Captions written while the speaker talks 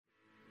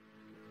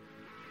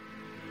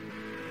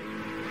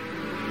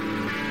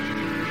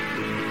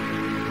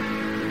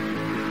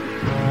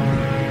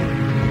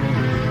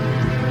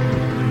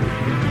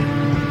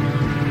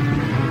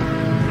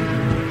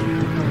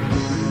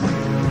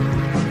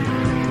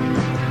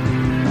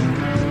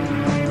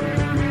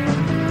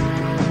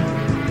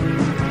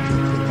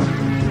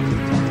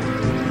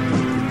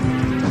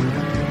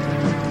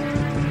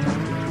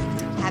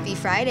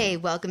Friday.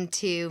 Welcome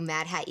to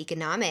Mad Hat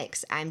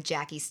Economics. I'm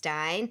Jackie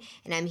Stein,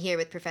 and I'm here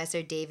with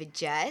Professor David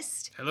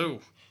Just. Hello.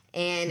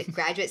 And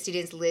graduate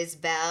students Liz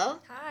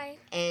Bell. Hi.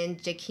 And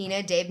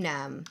Jakina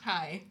Debnam.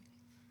 Hi.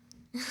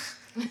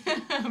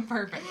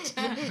 Perfect.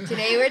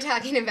 Today we're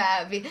talking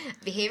about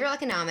behavioral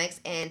economics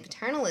and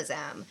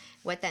paternalism,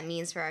 what that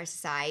means for our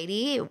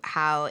society,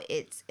 how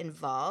it's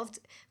involved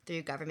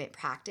through government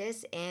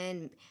practice,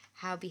 and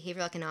how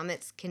behavioral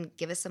economics can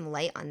give us some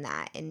light on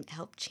that and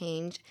help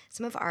change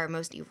some of our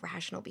most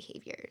irrational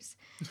behaviors.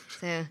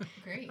 So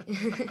Great.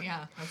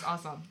 Yeah, that's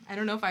awesome. I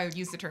don't know if I would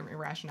use the term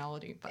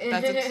irrationality, but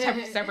that's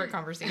a separate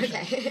conversation.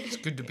 Okay. It's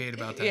good debate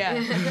about that.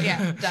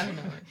 Yeah,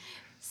 definitely.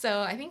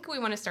 So I think we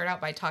want to start out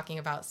by talking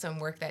about some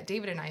work that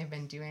David and I have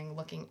been doing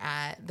looking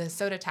at the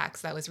soda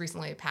tax that was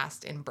recently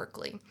passed in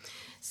Berkeley.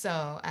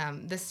 So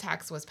this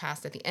tax was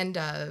passed at the end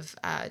of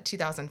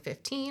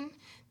 2015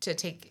 to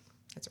take,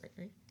 that's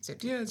right? So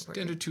It's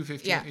end of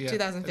 2015. Yeah, I think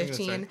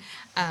 2015.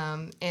 that's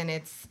right. And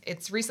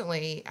it's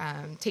recently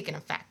taken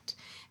effect.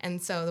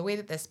 And so the way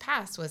that this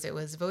passed was it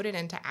was voted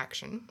into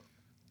action.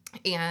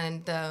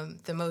 And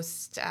the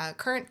most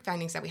current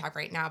findings that we have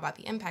right now about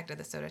the impact of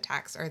the soda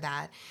tax are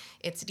that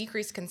it's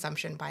decreased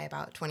consumption by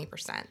about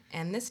 20%.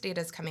 And this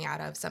data is coming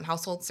out of some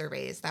household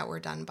surveys that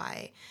were done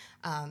by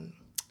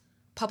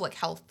public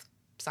health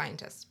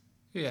scientists.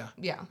 Yeah.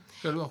 Yeah.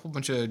 Got a whole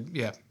bunch of,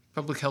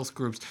 public health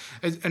groups.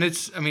 And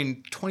it's,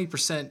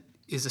 20%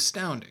 is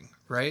astounding,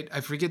 right?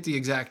 I forget the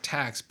exact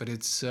tax, but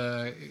it's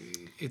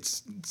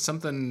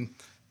something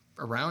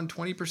around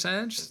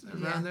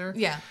 20%, around there.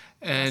 Yeah.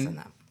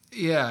 And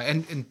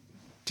and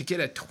to get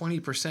a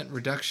 20%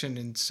 reduction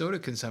in soda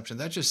consumption,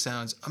 that just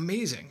sounds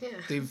amazing.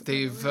 Yeah.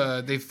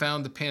 They've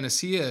found the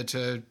panacea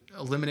to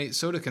eliminate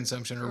soda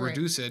consumption or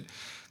reduce it,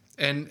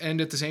 and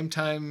at the same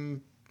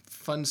time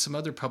fund some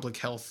other public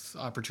health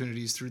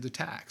opportunities through the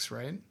tax,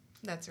 right?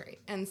 That's right.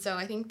 And so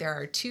I think there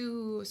are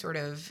two sort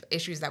of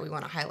issues that we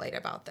want to highlight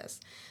about this.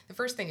 The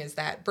first thing is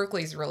that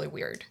Berkeley is really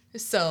weird.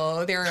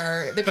 So there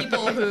are the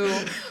people who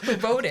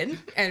voted,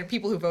 and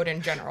people who vote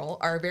in general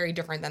are very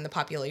different than the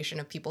population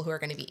of people who are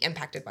going to be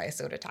impacted by a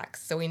soda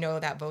tax. So we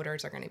know that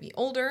voters are going to be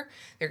older,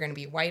 they're going to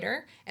be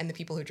whiter, and the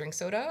people who drink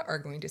soda are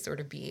going to sort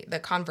of be the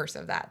converse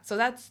of that. So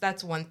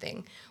that's one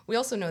thing. We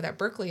also know that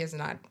Berkeley is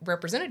not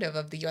representative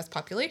of the U.S.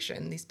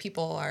 population. These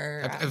people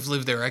are... I've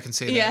lived there. I can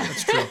say that. Yeah.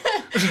 That's true.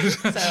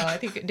 So I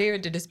think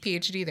David did his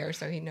PhD there,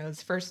 so he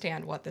knows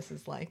firsthand what this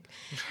is like.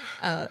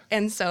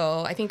 And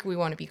so I think we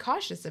want to be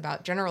cautious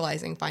about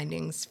generalizing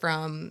findings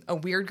from a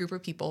weird group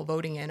of people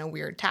voting in a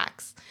weird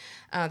tax.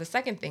 The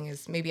second thing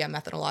is maybe a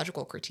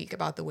methodological critique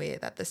about the way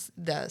that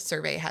the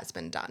survey has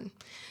been done.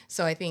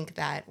 So I think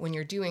that when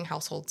you're doing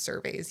household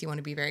surveys, you want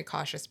to be very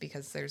cautious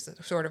because there's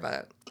sort of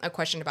a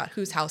question about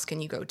whose house can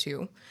you go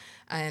to,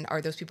 and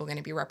are those people going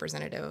to be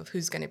representative?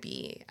 Who's going to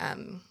be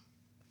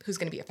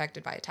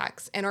affected by a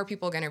tax? And are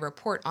people going to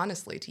report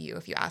honestly to you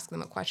if you ask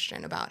them a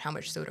question about how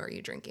much soda are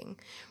you drinking,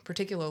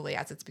 particularly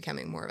as it's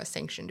becoming more of a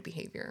sanctioned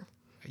behavior?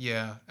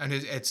 Yeah. And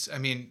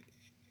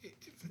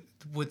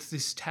with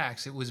this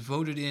tax, it was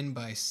voted in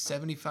by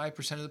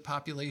 75% of the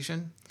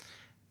population.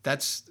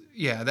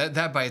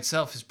 That by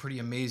itself is pretty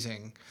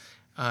amazing.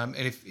 And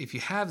if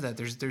you have that,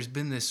 there's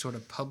been this sort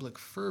of public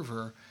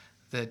fervor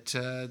that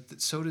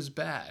soda's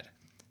bad.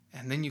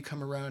 And then you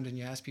come around and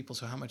you ask people,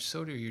 so how much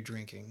soda are you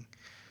drinking?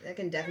 That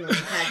can definitely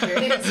impact your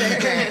answer.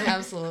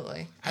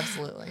 Absolutely.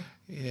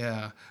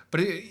 Yeah.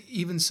 But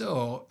even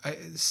so,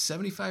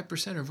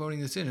 75% are voting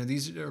this in. And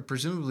these are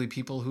presumably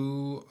people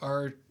who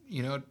are,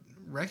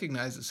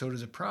 recognize that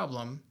soda's a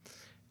problem.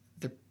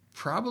 They're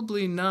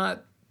probably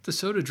not the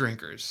soda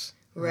drinkers.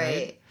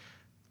 Right.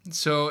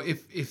 So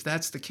if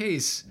that's the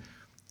case,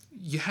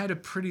 you had a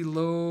pretty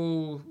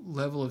low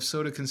level of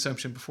soda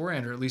consumption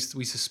beforehand, or at least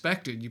we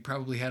suspected you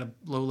probably had a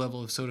low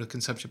level of soda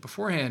consumption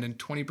beforehand, and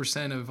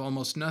 20% of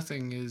almost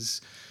nothing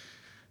is,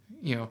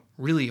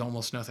 really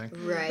almost nothing.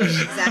 Right,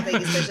 exactly,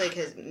 especially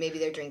because maybe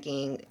they're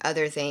drinking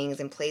other things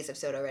in place of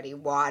soda already.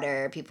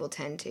 Water, people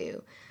tend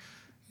to...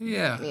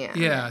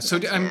 Yeah. So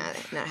I'm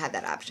not have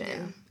that option.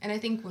 Yeah. And I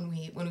think when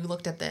we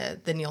looked at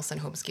the Nielsen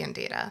home scan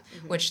data,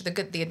 which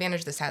the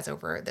advantage this has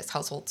over this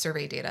household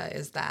survey data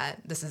is that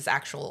this is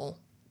actual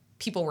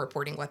people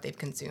reporting what they've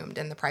consumed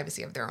in the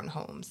privacy of their own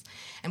homes.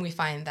 And we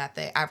find that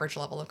the average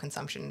level of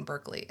consumption in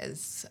Berkeley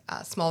is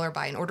smaller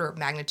by an order of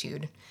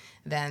magnitude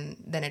than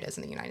it is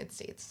in the United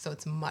States. So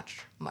it's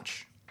much,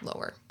 much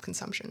lower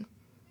consumption.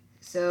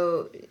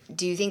 So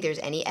do you think there's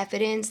any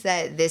evidence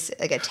that this,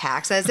 like a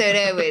tax on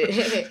soda,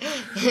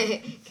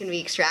 can we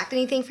extract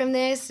anything from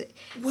this?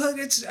 Well,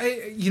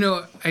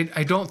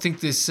 I don't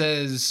think this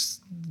says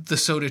the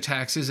soda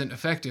tax isn't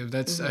effective.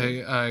 That's,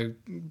 20%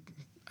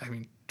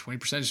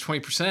 is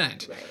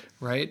 20%,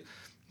 right?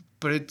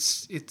 But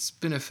it's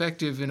been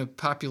effective in a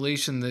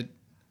population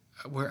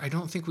where I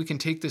don't think we can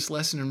take this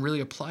lesson and really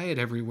apply it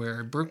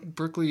everywhere.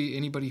 Berkeley,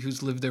 anybody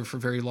who's lived there for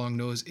very long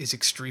knows, is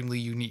extremely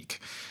unique.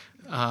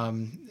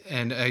 And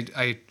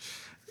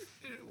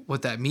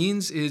what that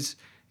means is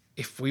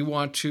if we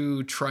want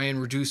to try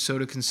and reduce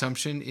soda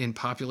consumption in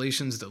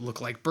populations that look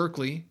like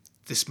Berkeley,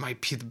 this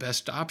might be the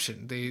best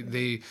option.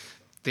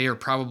 They are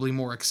probably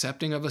more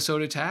accepting of a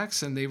soda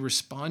tax, and they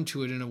respond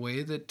to it in a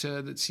way that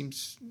that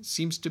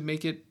seems to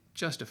make it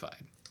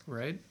justified,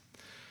 right?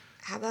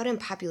 How about in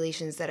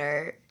populations that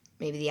are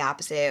maybe the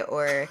opposite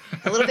or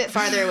a little bit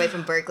farther away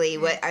from Berkeley?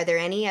 What are there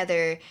any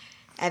other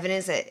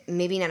evidence that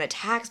maybe not a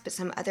tax, but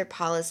some other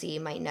policy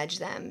might nudge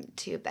them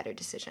to a better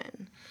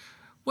decision?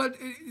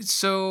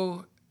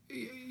 So,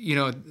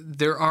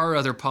 there are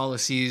other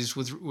policies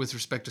with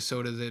respect to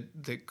soda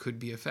that could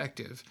be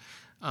effective.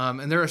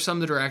 And there are some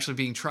that are actually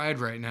being tried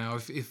right now.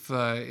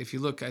 If you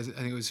look, I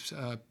think it was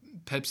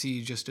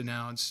Pepsi just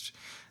announced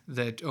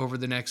that over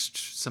the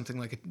next something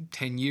like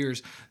 10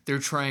 years, they're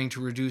trying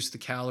to reduce the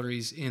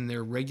calories in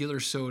their regular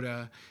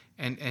soda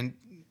and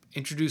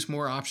introduce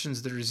more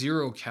options that are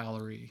 0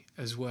 calorie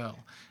as well.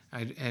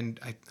 I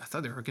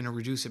thought they were going to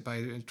reduce it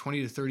by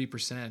 20 to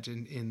 30%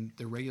 in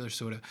the regular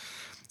soda.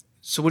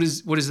 So what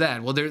is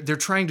that? Well, they're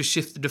trying to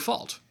shift the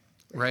default.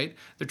 Right?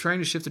 They're trying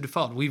to shift the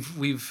default.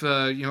 We've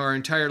our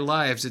entire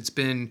lives, it's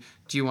been,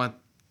 do you want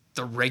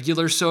the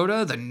regular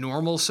soda, the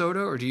normal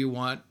soda, or do you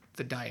want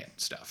the diet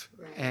stuff?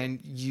 Right.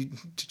 And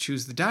to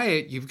choose the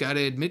diet, you've got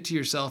to admit to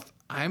yourself,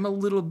 I'm a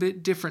little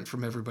bit different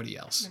from everybody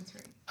else. That's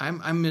right.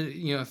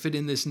 I'm fit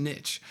in this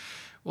niche.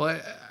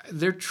 Well,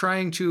 they're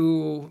trying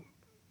to,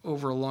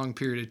 over a long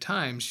period of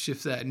time,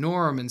 shift that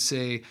norm and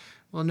say,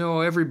 well,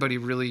 no, everybody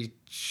really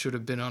should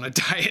have been on a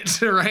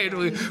diet, right?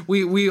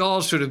 We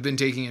all should have been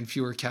taking in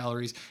fewer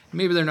calories.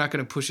 Maybe they're not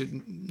going to push it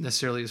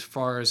necessarily as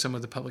far as some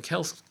of the public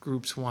health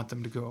groups want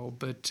them to go,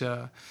 but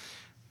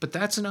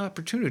that's an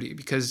opportunity,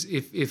 because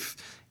if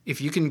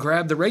you can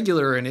grab the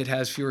regular and it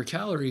has fewer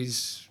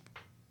calories,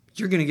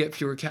 you're going to get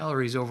fewer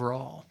calories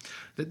overall.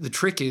 The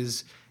trick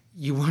is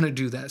you want to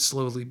do that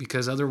slowly,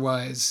 because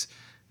otherwise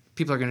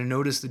people are going to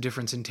notice the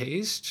difference in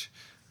taste.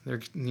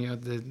 They're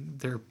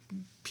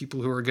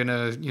people who are going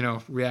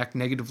to, react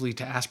negatively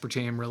to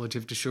aspartame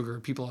relative to sugar.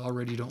 People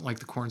already don't like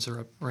the corn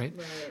syrup, right?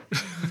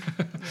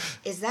 Right.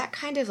 Is that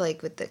kind of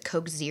like what the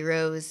Coke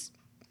Zero's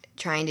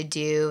trying to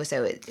do?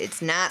 So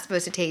it's not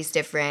supposed to taste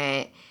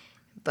different,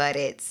 but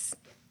it's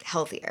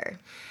healthier.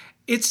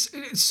 Coke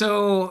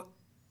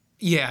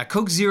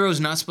Zero is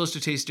not supposed to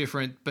taste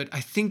different, but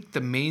I think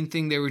the main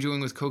thing they were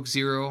doing with Coke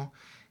Zero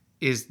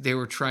is they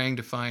were trying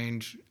to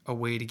find a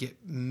way to get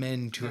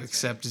men to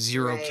accept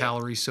 0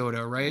 calorie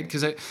soda, right?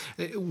 Because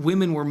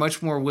women were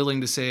much more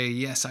willing to say,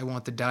 yes, I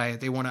want the diet.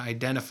 They want to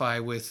identify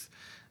with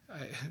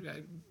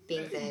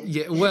being thin.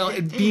 Yeah, well,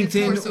 being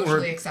thin, more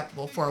socially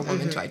acceptable for a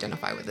woman to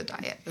identify with a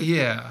diet.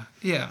 Yeah,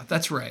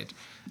 that's right.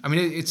 I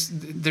mean,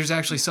 there's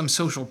actually some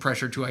social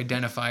pressure to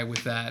identify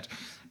with that.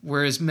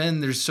 Whereas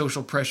men, there's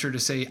social pressure to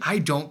say, I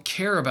don't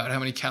care about how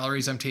many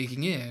calories I'm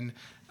taking in.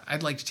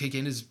 I'd like to take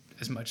in as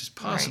much as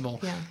possible.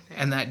 Right. Yeah.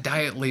 And that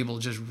diet label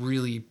just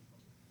really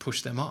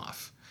pushed them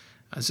off.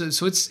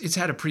 So it's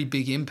had a pretty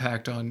big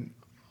impact on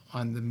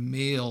the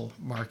male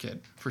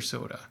market for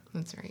soda.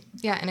 That's right.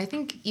 Yeah, and I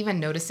think even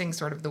noticing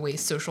sort of the way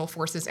social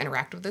forces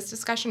interact with this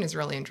discussion is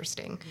really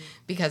interesting,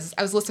 because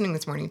I was listening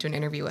this morning to an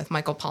interview with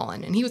Michael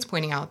Pollan, and he was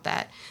pointing out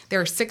that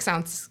there are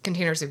 6-ounce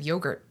containers of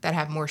yogurt that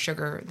have more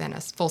sugar than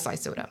a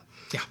full-size soda.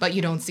 Yeah. But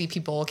you don't see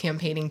people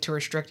campaigning to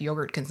restrict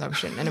yogurt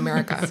consumption in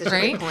America,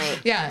 right?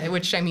 Yeah,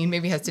 which, I mean,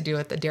 maybe has to do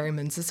with the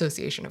Dairymen's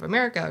Association of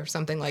America or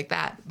something like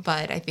that.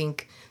 But I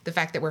think the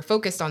fact that we're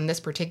focused on this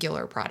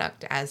particular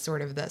product as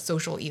sort of the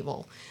social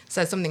evil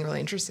says something really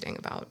interesting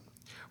about.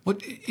 Well,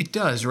 it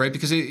does, right?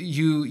 Because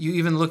you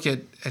even look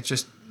at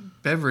just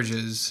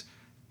beverages,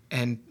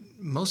 and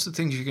most of the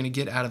things you're going to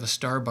get out of a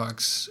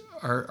Starbucks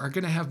are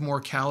going to have more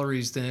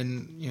calories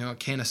than a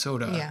can of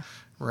soda. Yeah.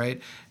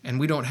 Right, and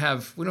we don't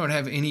have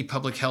any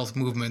public health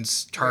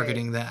movements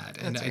targeting that,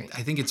 and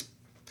I think it's,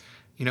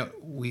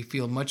 we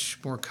feel much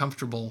more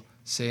comfortable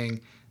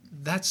saying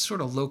that's sort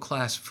of low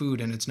class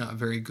food and it's not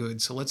very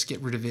good, so let's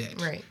get rid of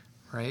it.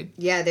 Right?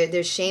 Yeah,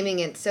 they're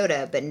shaming against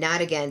soda, but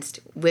not against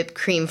whipped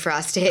cream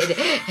frosted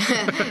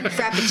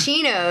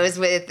frappuccinos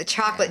with the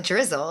chocolate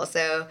drizzle.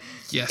 So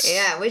yes,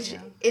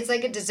 it's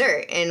like a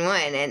dessert in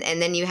one, and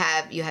then you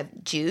have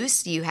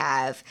juice, you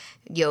have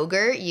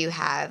yogurt, you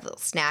have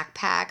snack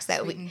packs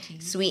that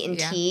sweetened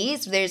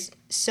teas. There's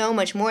so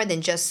much more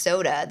than just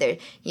soda. There,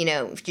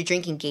 if you're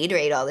drinking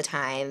Gatorade all the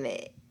time,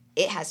 it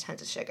has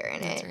tons of sugar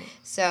in it. Right.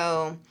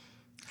 So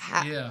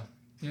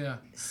Yeah.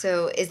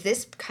 So is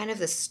this kind of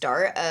the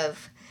start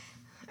of,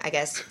 I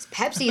guess,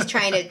 Pepsi's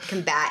trying to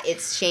combat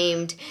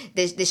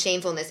the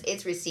shamefulness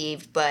it's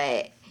received,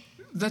 but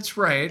that's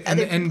right,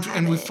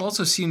 and we've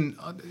also seen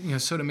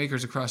soda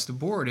makers across the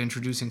board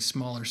introducing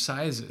smaller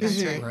sizes.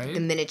 That's right. The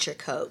miniature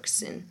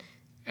Cokes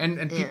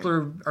and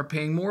people are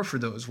paying more for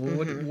those.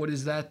 Well, what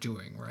is that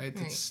doing, right?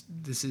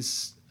 This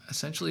is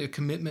essentially a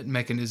commitment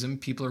mechanism.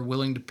 People are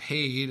willing to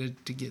pay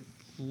to get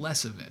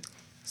less of it.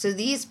 So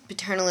these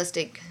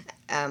paternalistic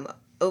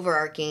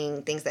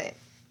overarching things that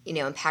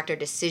impact our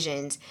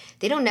decisions,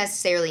 they don't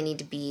necessarily need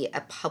to be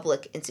a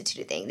public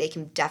instituted thing. They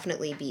can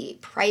definitely be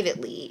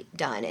privately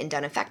done and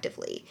done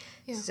effectively.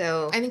 Yeah.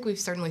 So I think we've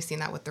certainly seen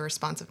that with the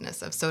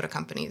responsiveness of soda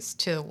companies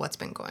to what's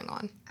been going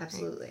on.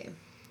 absolutely. Right?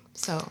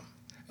 So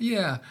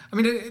Yeah, I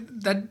mean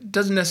that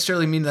doesn't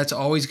necessarily mean that's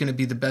always going to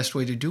be the best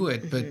way to do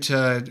it, but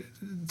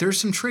there's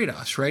some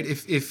trade-offs, right?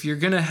 If you're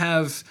going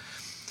to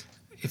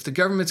if the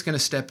government's going to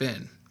step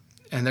in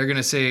and they're going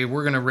to say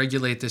we're going to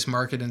regulate this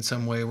market in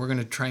some way, we're going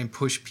to try and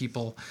push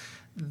people,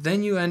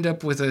 then you end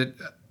up with a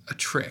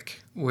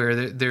trick where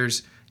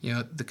there's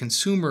the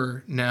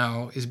consumer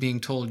now is being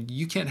told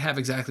you can't have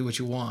exactly what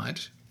you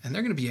want, and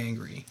they're going to be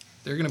angry.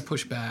 They're going to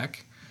push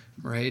back,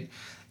 right?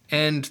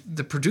 And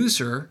the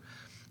producer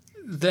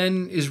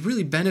then is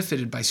really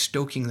benefited by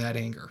stoking that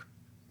anger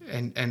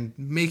and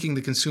making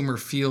the consumer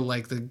feel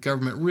like the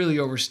government really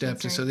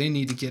overstepped, and so they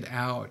need to get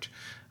out.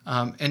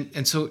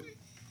 And so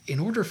in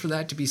order for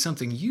that to be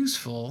something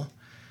useful,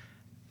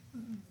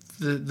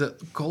 the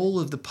goal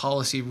of the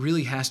policy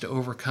really has to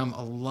overcome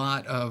a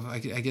lot of, I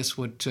guess,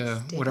 what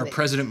our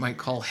president might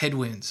call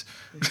headwinds.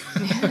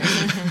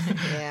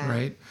 Yeah.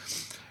 Right?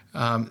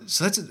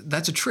 So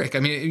that's a trick.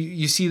 I mean,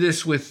 you see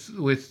this with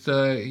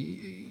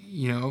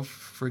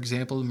for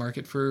example, the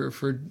market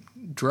for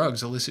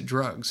drugs, illicit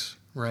drugs,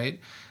 right?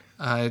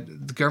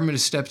 The government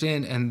has stepped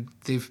in and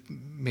they've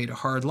made a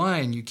hard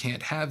line. You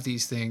can't have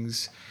these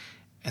things.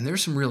 And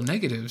there's some real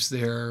negatives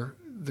there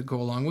that go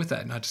along with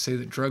that. Not to say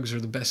that drugs are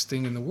the best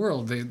thing in the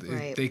world.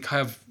 They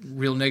have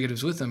real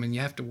negatives with them, and you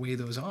have to weigh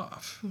those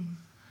off.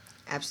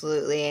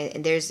 Absolutely.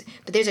 And there's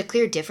a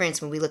clear difference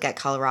when we look at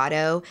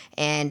Colorado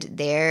and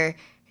their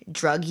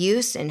drug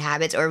use and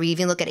habits, or we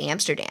even look at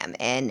Amsterdam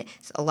and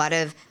a lot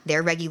of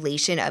their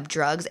regulation of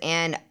drugs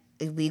and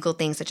illegal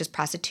things such as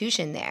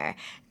prostitution there.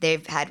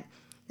 They've had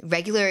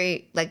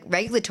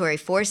regulatory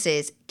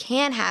forces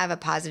can have a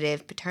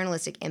positive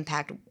paternalistic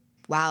impact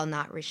while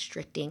not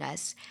restricting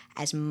us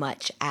as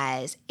much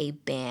as a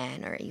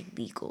ban or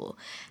illegal.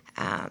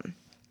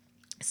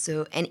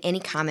 So, and any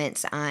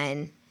comments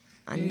on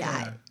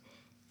that?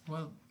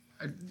 Well,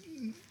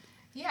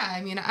 yeah,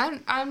 I mean,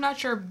 I'm not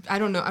sure. I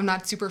don't know. I'm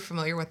not super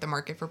familiar with the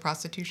market for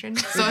prostitution,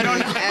 so I don't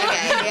know. Okay,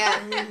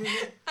 yeah.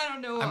 I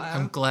don't know.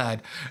 I'm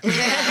glad.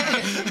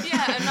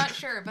 Yeah, I'm not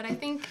sure, but I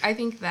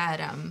think that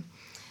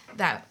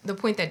that the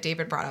point that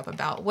David brought up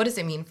about what does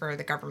it mean for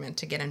the government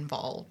to get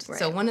involved. Right.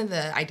 So one of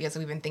the ideas that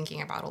we've been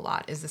thinking about a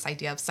lot is this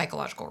idea of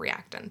psychological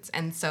reactance,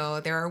 and so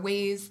there are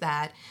ways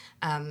that.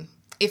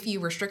 If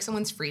you restrict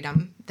someone's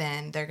freedom,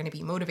 then they're going to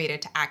be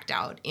motivated to act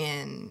out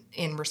in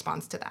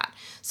response to that.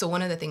 So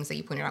one of the things that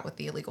you pointed out with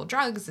the illegal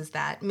drugs is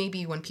that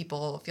maybe when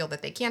people feel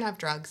that they can't have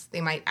drugs,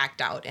 they might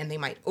act out and they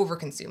might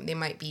overconsume. They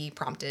might be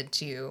prompted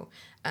to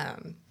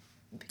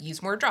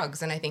use more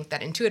drugs. And I think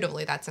that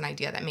intuitively that's an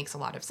idea that makes a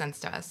lot of sense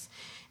to us.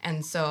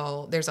 And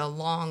so there's a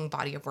long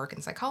body of work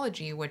in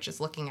psychology which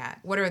is looking at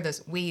what are the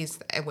ways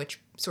at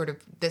which sort of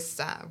this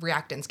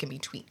reactance can be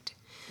tweaked.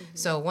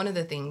 So one of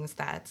the things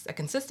that's a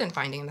consistent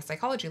finding in the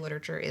psychology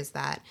literature is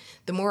that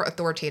the more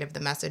authoritative the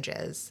message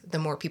is, the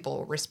more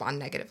people respond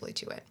negatively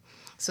to it.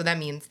 So that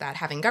means that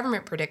having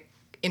government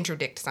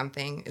interdict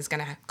something is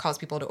going to cause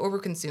people to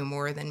overconsume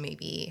more than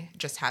maybe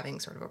just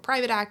having sort of a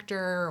private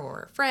actor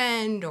or a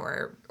friend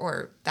or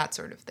that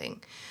sort of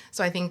thing.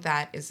 So I think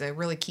that is a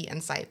really key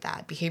insight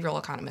that behavioral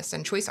economists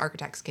and choice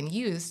architects can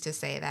use to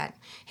say that,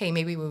 hey,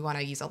 maybe we want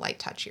to use a light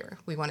touch here.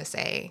 We want to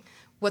say,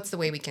 what's the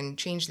way we can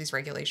change these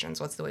regulations?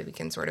 What's the way we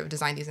can sort of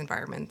design these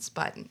environments,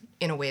 but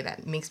in a way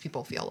that makes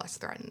people feel less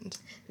threatened?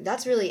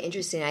 That's really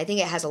interesting. I think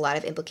it has a lot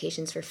of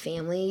implications for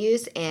family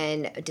use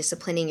and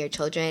disciplining your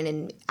children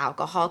and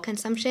alcohol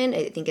consumption.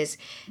 I think is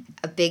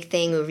a big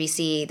thing where we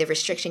see the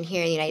restriction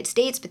here in the United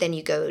States, but then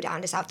you go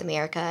down to South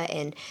America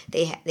and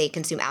they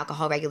consume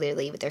alcohol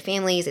regularly with their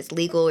families. It's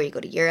legal, or you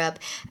go to Europe,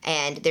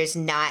 and there's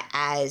not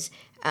as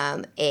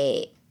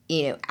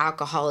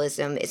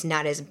alcoholism is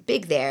not as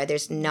big there.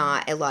 There's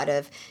not a lot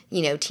of,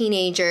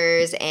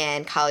 teenagers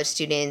and college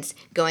students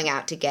going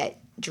out to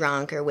get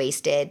drunk or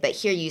wasted. But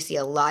here you see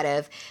a lot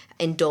of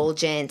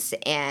indulgence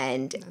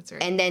and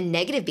and then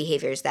negative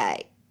behaviors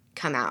that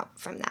come out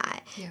from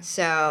that. Yeah.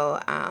 So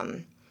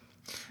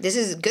this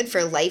is good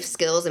for life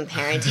skills and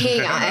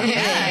parenting.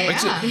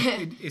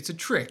 It's a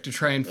trick to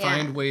try and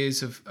find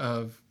ways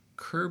of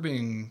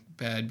curbing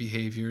bad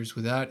behaviors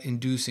without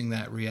inducing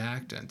that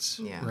reactance,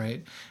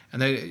 right?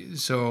 And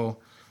so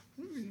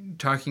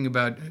talking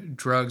about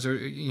drugs, or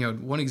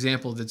one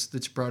example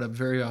that's brought up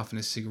very often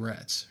is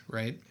cigarettes,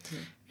 right? Mm-hmm.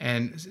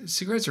 And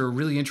cigarettes are a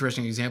really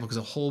interesting example because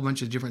a whole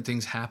bunch of different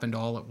things happened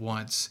all at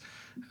once.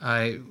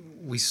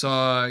 We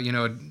saw,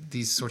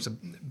 these sorts of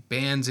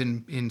bans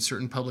in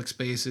certain public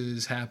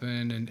spaces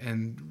happen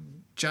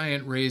and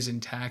giant raise in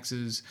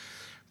taxes,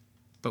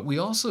 but we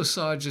also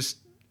saw just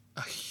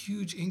a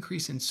huge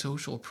increase in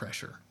social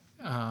pressure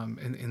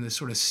in the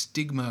sort of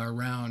stigma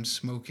around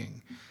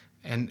smoking.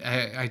 And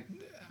I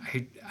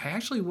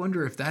actually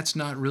wonder if that's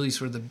not really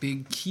sort of the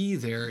big key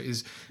there,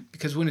 is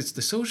because when it's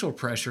the social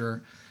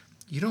pressure,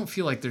 you don't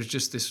feel like there's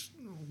just this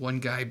one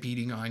guy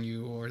beating on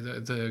you or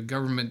the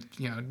government,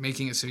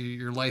 making it so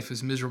your life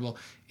is miserable.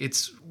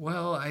 It's,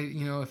 well,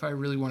 if I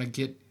really want to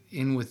get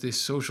in with this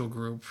social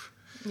group,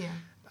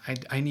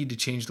 I need to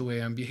change the way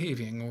I'm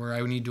behaving, or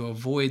I need to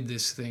avoid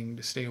this thing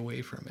to stay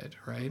away from it,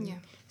 right? Yeah.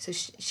 So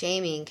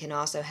shaming can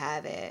also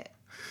have a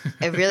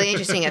really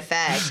interesting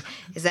effect.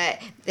 Is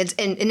that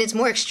it's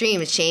more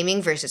extreme. It's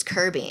shaming versus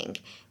curbing.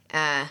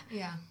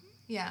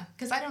 Yeah,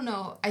 because I don't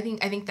know. I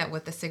think that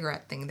with the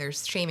cigarette thing,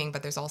 there's shaming,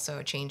 but there's also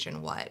a change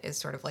in what is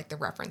sort of like the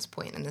reference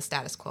point and the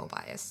status quo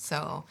bias.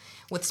 So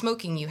with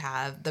smoking, you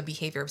have the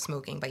behavior of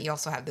smoking, but you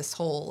also have this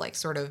whole like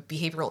sort of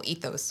behavioral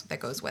ethos that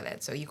goes with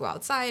it. So you go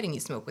outside and you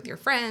smoke with your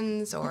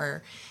friends,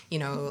 or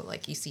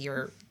like you see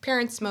your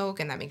parents smoke,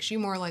 and that makes you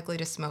more likely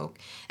to smoke.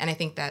 And I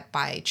think that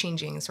by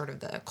changing sort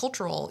of the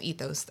cultural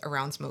ethos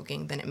around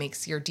smoking, then it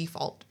makes your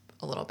default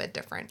a little bit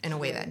different in a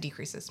way that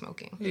decreases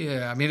smoking.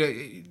 Yeah, I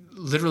mean,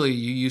 literally,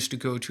 you used to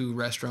go to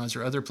restaurants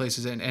or other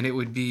places, and it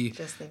would be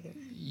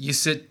you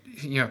sit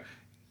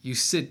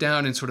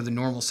down in sort of the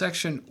normal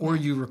section, or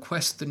you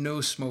request the no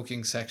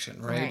smoking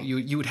section, right?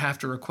 You would have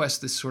to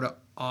request this sort of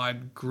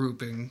odd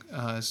grouping,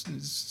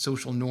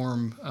 social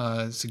norm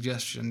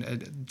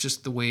suggestion,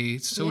 just the way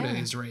soda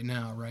is right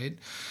now, right?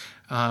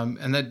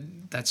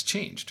 And that's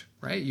changed,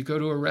 right? You go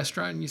to a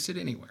restaurant and you sit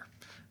anywhere.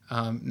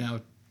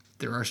 Now,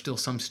 there are still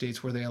some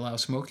states where they allow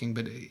smoking,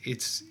 but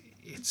it's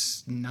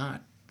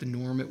not the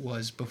norm it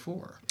was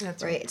before.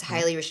 That's right. It's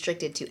highly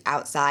restricted to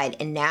outside,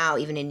 and now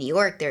even in New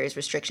York, there is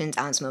restrictions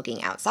on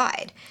smoking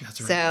outside.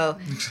 That's right. So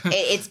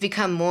it's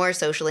become more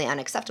socially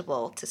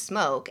unacceptable to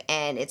smoke,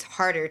 and it's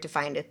harder to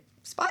find a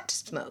spot to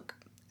smoke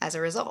as a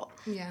result.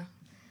 Yeah.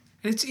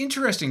 And it's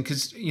interesting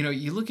because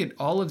you look at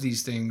all of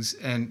these things,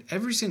 and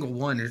every single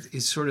one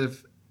is sort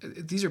of,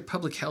 these are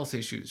public health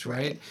issues,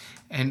 right?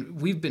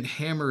 And we've been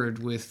hammered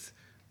with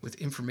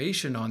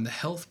information on the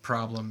health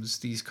problems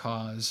these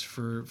cause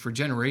for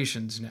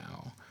generations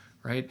now,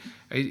 right?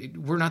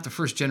 We're not the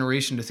first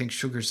generation to think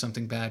sugar is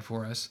something bad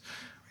for us.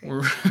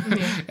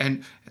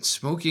 And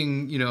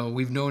smoking,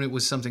 we've known it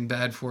was something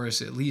bad for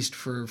us at least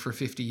for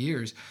 50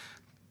 years.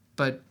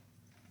 But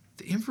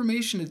the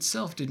information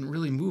itself didn't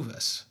really move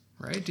us,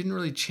 right? It didn't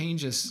really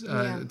change us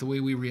the way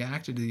we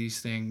reacted to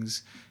these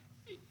things.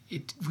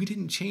 We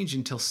didn't change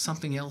until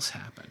something else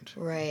happened.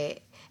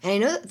 Right. And I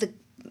know that the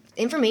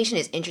information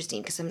is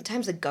interesting because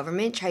sometimes the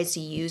government tries to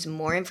use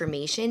more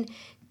information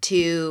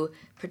to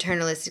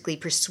paternalistically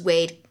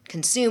persuade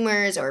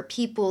consumers or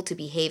people to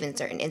behave in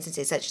certain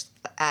instances, such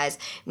as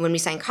when we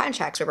sign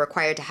contracts, we're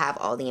required to have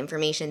all the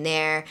information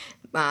there,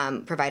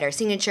 provide our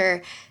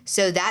signature.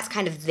 So that's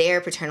kind of their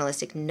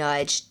paternalistic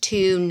nudge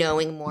to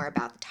knowing more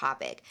about the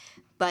topic.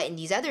 But in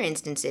these other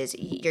instances,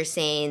 you're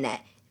saying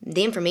that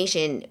the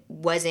information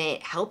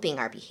wasn't helping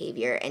our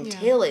behavior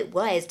until it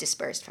was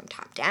dispersed from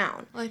top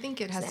down. Well, I think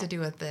it has to do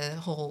with the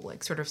whole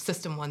like sort of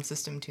system 1,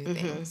 system 2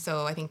 thing.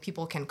 So I think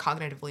people can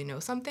cognitively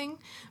know something,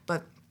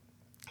 but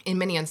in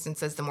many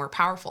instances, the more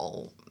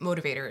powerful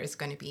motivator is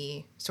going to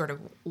be sort of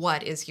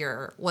what's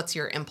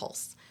your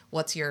impulse?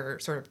 What's your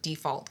sort of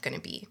default going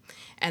to be?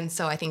 And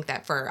so I think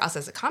that for us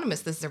as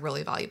economists, this is a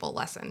really valuable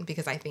lesson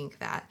because I think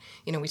that,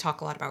 we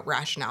talk a lot about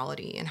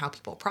rationality and how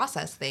people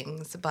process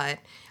things, but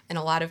in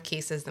a lot of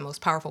cases, the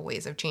most powerful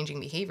ways of changing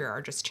behavior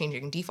are just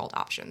changing default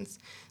options.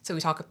 So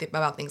we talk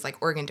about things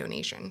like organ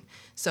donation.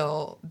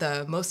 So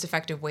the most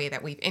effective way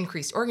that we've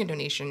increased organ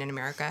donation in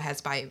America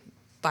has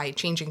by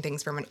changing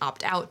things from an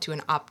opt-out to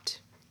an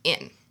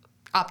opt-in.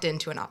 Opt-in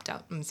to an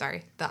opt-out. I'm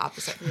sorry, the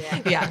opposite.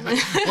 Yeah.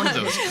 One of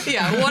those.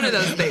 Yeah, one of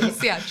those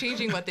things. Yeah,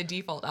 changing what the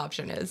default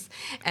option is.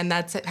 And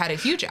that's had a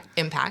huge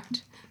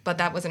impact, but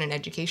that wasn't an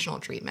educational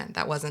treatment.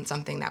 That wasn't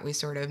something that we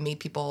sort of made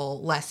people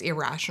less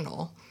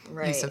irrational,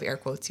 use of air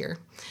quotes here.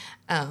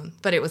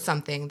 But it was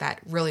something that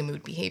really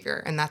moved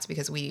behavior. And that's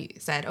because we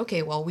said,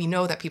 okay, well, we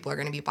know that people are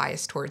going to be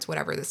biased towards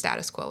whatever the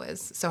status quo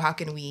is. So how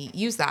can we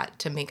use that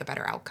to make a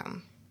better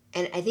outcome?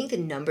 And I think the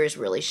numbers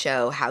really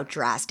show how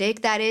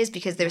drastic that is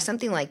because there's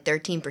something like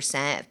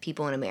 13% of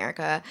people in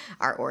America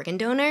are organ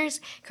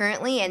donors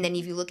currently. And then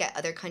if you look at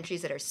other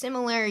countries that are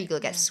similar, you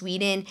look at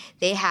Sweden,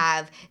 they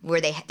have where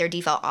their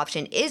default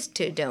option is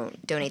to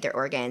donate their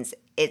organs.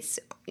 It's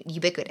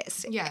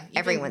ubiquitous. Yeah,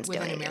 everyone's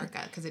within donating. America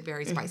because it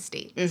varies by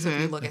state. So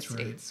if you look at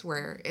states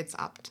where it's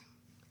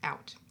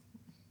opt-out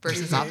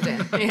versus opt-in,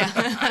 then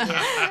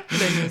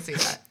you'll see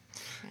that.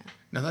 Yeah.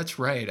 No, that's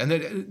right. And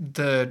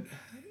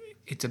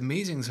it's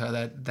amazing how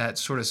that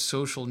sort of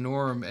social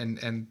norm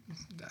and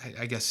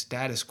I guess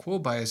status quo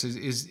bias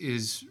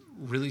is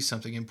really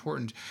something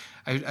important.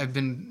 I've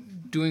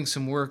been doing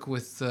some work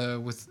with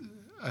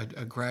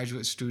a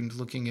graduate student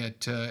looking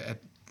at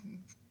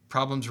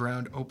problems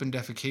around open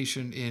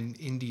defecation in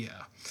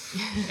India,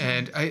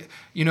 and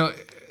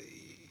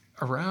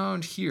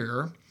around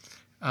here,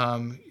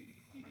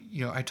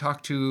 I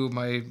talked to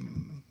my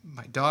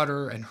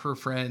daughter and her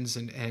friends,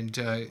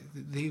 and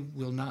they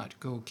will not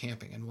go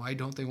camping. And why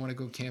don't they want to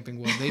go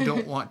camping? Well, they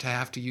don't want to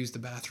have to use the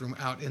bathroom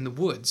out in the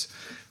woods,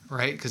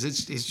 right? Because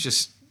it's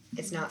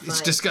not fun.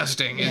 It's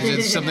disgusting.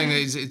 It's something that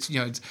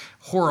it's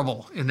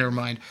horrible in their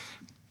mind.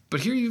 But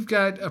here you've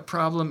got a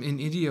problem in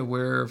India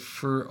where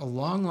for a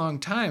long, long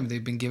time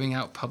they've been giving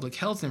out public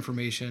health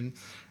information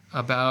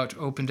about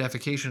open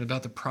defecation,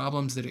 about the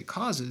problems that it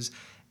causes,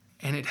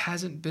 and it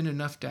hasn't been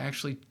enough to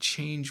actually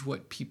change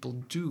what people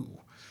do.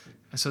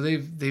 And so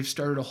they've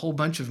started a whole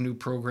bunch of new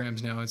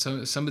programs now, and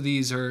so some of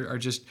these are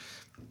just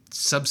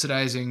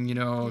subsidizing,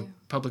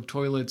 public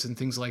toilets and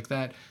things like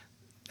that.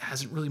 It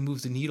hasn't really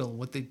moved the needle.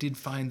 What they did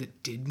find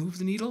that did move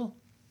the needle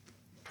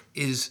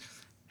is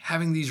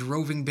having these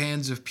roving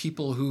bands of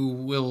people who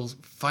will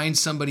find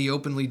somebody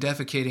openly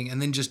defecating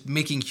and then just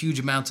making huge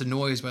amounts of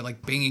noise by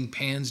like banging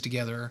pans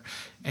together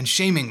and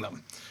shaming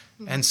them.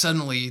 Mm-hmm. And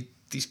suddenly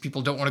these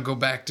people don't want to go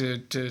back to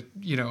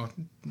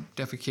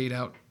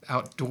defecate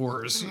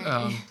outdoors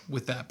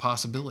with that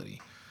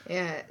possibility.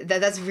 Yeah,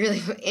 that's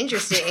really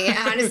interesting,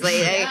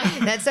 honestly.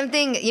 That's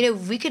something,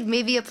 we could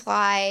maybe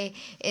apply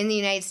in the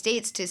United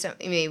States to some,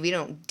 we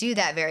don't do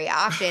that very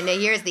often.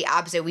 And here's the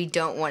opposite. We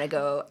don't want to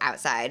go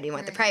outside. We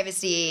want the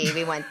privacy.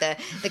 We want the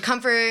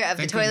comfort of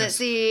the toilet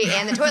seat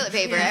and the toilet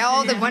paper,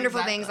 all the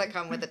wonderful things that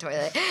come with the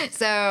toilet.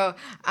 So,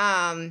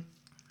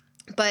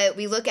 but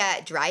we look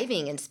at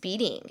driving and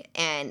speeding,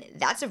 and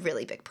that's a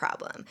really big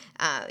problem.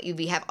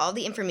 We have all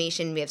the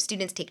information. We have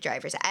students take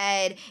driver's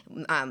ed,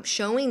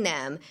 showing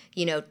them,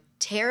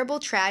 terrible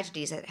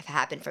tragedies that have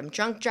happened from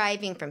drunk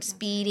driving, from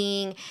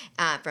speeding,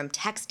 from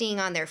texting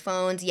on their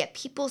phones, yet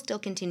people still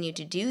continue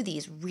to do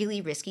these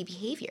really risky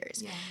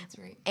behaviors. Yeah, that's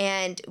right.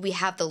 And we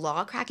have the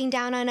law cracking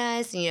down on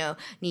us. New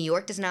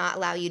York does not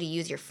allow you to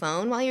use your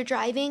phone while you're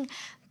driving,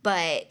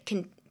 but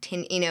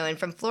and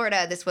from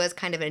Florida, this was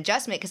kind of an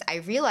adjustment because I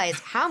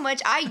realized how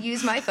much I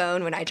use my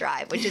phone when I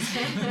drive, which is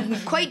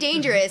quite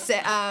dangerous.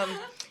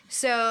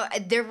 So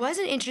there was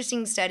an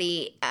interesting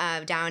study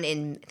down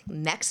in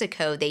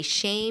Mexico. They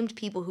shamed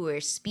people who were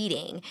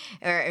speeding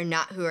or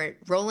not, who are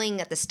rolling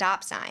at the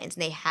stop signs.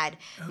 And they had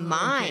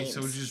mimes. Okay,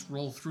 so just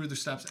roll through the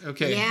stop signs.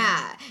 Okay.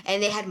 Yeah,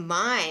 and they had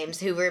mimes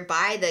who were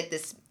by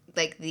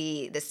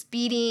the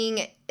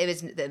speeding, it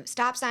was the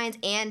stop signs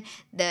and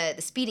the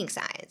speeding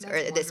signs. That's or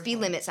wonderful. The speed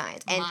limit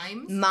signs and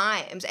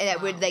mimes and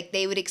that would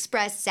they would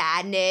express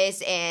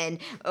sadness and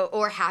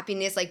or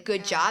happiness, like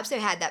good job. So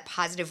it had that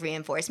positive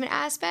reinforcement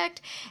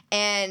aspect,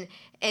 and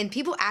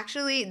people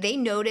actually they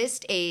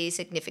noticed a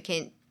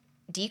significant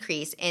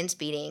decrease in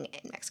speeding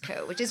in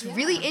Mexico, which is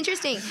really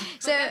interesting.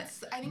 So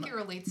I think it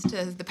relates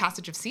to the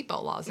passage of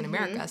seatbelt laws in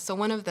America. So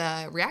one of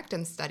the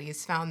reactance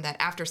studies found that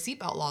after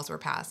seatbelt laws were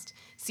passed,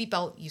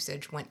 seatbelt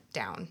usage went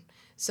down.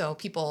 So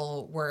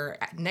people were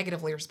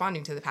negatively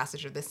responding to the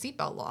passage of the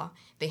seatbelt law.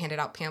 They handed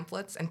out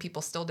pamphlets, and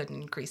people still didn't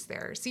increase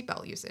their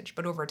seatbelt usage.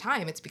 But over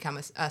time, it's become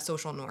a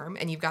social norm,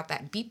 and you've got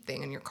that beep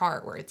thing in your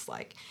car where it's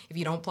like, if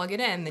you don't plug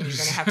it in, then you're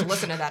going to have to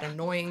listen to that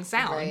annoying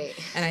sound. Right.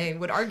 And I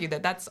would argue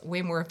that that's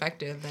way more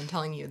effective than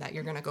telling you that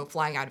you're going to go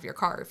flying out of your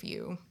car if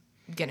you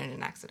get in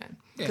an accident,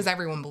 because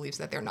everyone believes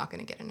that they're not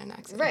going to get in an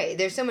accident. Right.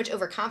 There's so much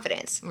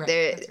overconfidence. Right.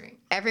 That's right.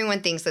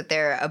 Everyone thinks that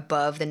they're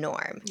above the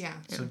norm. Yeah.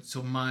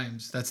 So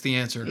mimes. That's the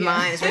answer. Yeah.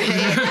 Mimes. Right?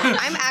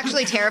 I'm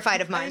actually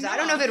terrified of mimes. I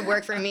don't know if it'd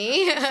work for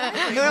me.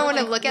 I don't want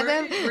to look at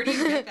them. Where do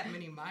you get that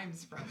many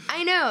mimes from?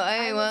 I know.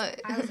 I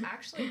was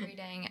actually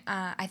reading.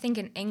 I think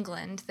in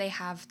England they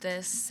have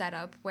this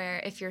setup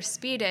where if you're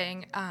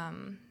speeding.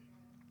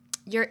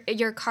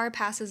 Your car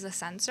passes a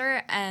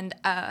sensor, and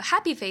a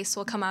happy face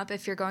will come up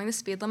if you're going the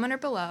speed limit or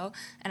below,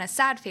 and a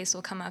sad face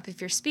will come up if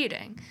you're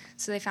speeding.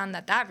 So they found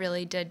that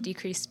really did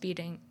decrease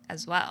speeding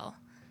as well.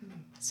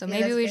 So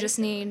maybe we just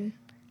need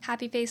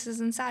happy faces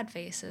and sad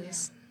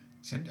faces. Yeah.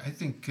 So I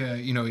think,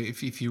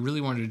 if you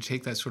really wanted to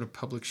take that sort of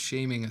public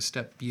shaming a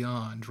step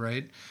beyond,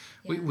 right?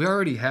 Yeah. We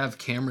already have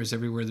cameras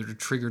everywhere that are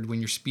triggered when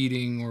you're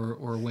speeding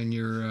or when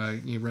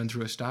you run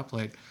through a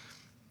stoplight.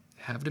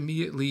 Have it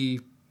immediately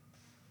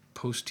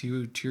post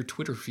to your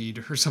Twitter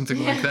feed or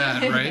something like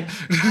that, right?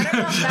 I don't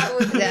know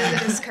if that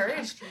would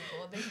discourage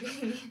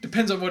people.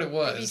 Depends on what it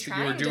was that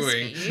you were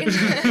doing.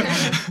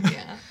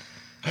 Yeah.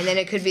 And then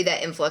it could be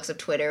that influx of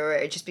Twitter where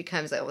it just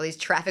becomes like all these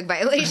traffic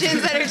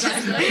violations that are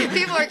just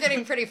people are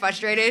getting pretty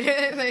frustrated.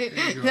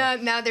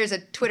 Now there's a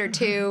Twitter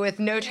 2 with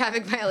no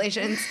traffic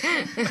violations.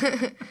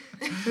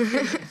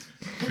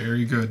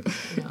 Very good.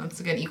 It's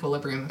a good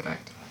equilibrium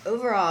effect.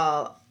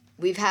 Overall,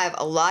 we've had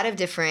a lot of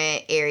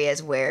different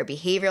areas where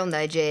behavioral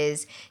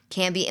nudges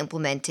can be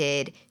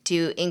implemented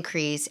to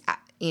increase,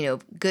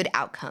 good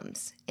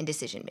outcomes in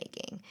decision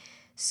making.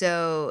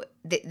 So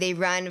they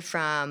run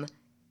from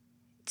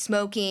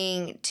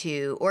smoking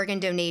to organ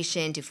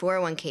donation to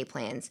 401k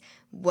plans.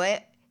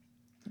 What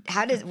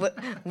are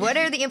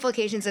the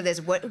implications of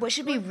this? What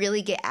should we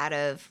really get out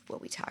of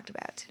what we talked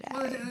about today?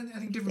 Well, I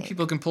think different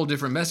people can pull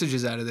different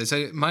messages out of this.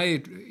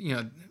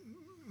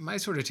 My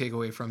sort of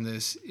takeaway from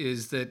this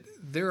is that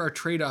there are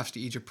trade-offs to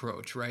each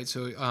approach, right?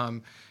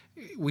 So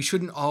we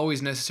shouldn't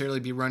always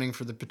necessarily be running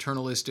for the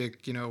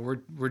paternalistic,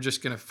 we're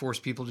just going to force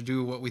people to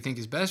do what we think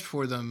is best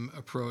for them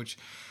approach.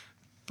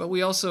 But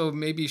we also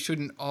maybe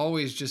shouldn't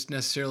always just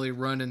necessarily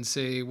run and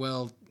say,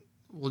 well,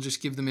 we'll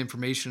just give them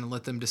information and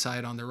let them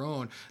decide on their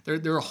own.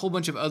 There are a whole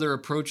bunch of other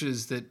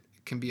approaches that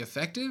can be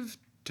effective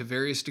to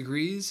various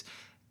degrees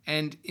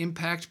and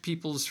impact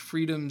people's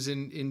freedoms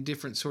in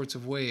different sorts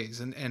of ways.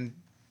 And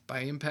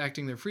by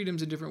impacting their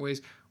freedoms in different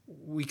ways,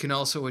 we can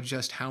also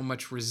adjust how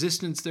much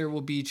resistance there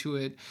will be to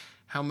it,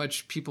 how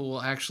much people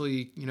will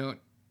actually,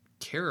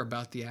 care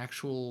about the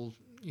actual,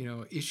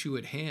 issue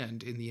at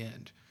hand in the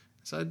end.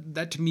 So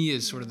that to me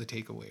is sort of the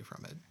takeaway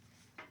from it.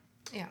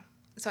 Yeah.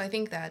 So I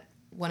think that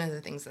one of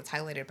the things that's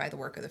highlighted by the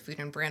work of the Food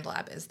and Brand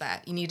Lab is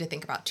that you need to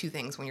think about two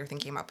things when you're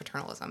thinking about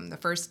paternalism. The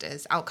first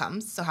is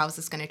outcomes. So how is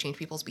this going to change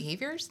people's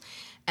behaviors?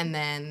 And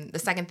then the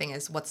second thing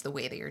is what's the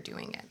way that you're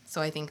doing it?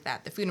 So I think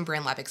that the Food and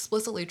Brand Lab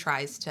explicitly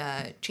tries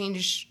to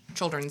change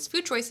children's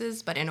food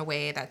choices, but in a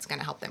way that's going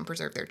to help them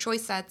preserve their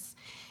choice sets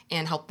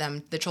and help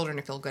the children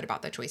to feel good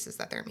about the choices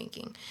that they're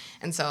making.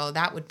 And so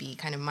that would be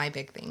kind of my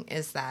big thing,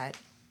 is that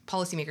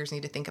policymakers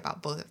need to think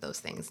about both of those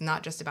things,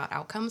 not just about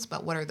outcomes,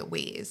 but what are the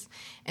ways,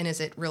 and is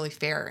it really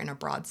fair in a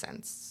broad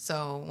sense?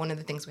 So one of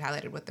the things we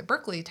highlighted with the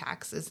Berkeley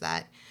tax is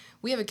that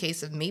we have a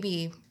case of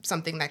maybe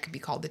something that could be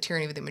called the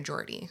tyranny of the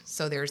majority.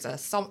 So there's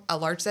a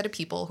large set of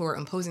people who are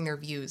imposing their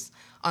views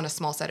on a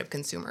small set of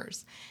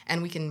consumers,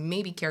 and we can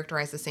maybe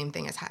characterize the same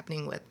thing as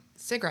happening with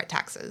cigarette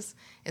taxes.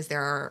 Is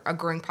there are a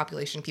growing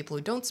population of people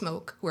who don't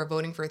smoke who are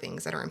voting for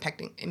things that are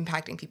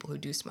impacting people who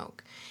do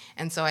smoke.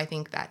 And so I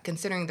think that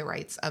considering the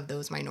rights of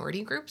those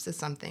minority groups is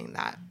something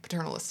that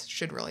paternalists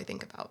should really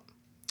think about.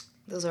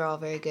 Those are all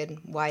very good,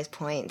 wise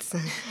points.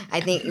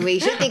 I think we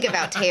should think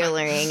about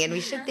tailoring, and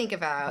we should think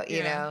about,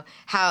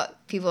 how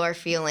people are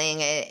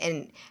feeling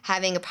and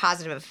having a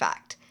positive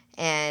effect.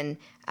 And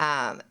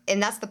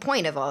that's the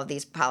point of all of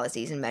these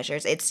policies and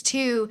measures. It's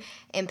to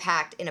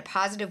impact in a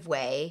positive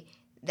way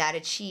that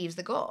achieves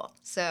the goal.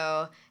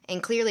 So,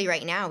 and clearly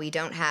right now we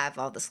don't have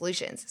all the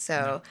solutions.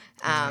 So,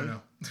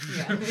 No.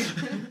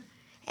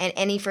 And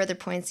any further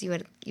points you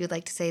would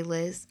like to say,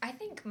 Liz? I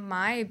think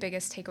my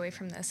biggest takeaway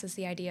from this is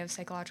the idea of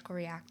psychological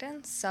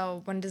reactance.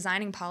 So when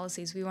designing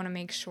policies, we want to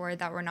make sure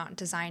that we're not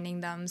designing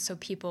them so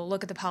people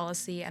look at the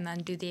policy and then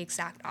do the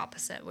exact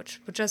opposite,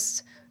 which would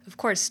just, of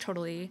course,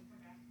 totally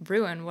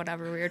ruin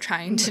whatever we were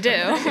trying to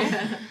do.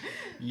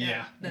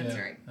 Yeah. That's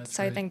right.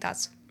 So I think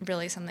that's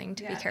really something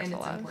to be careful and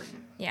it's of.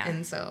 important. Yeah.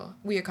 And so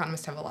we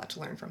economists have a lot to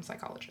learn from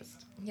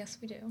psychologists. Yes,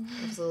 we do.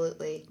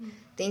 Absolutely.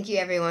 Thank you,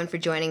 everyone, for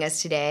joining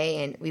us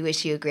today, and we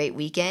wish you a great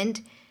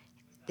weekend.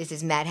 This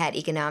is Mad Hat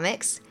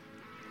Economics.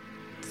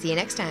 See you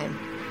next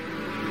time.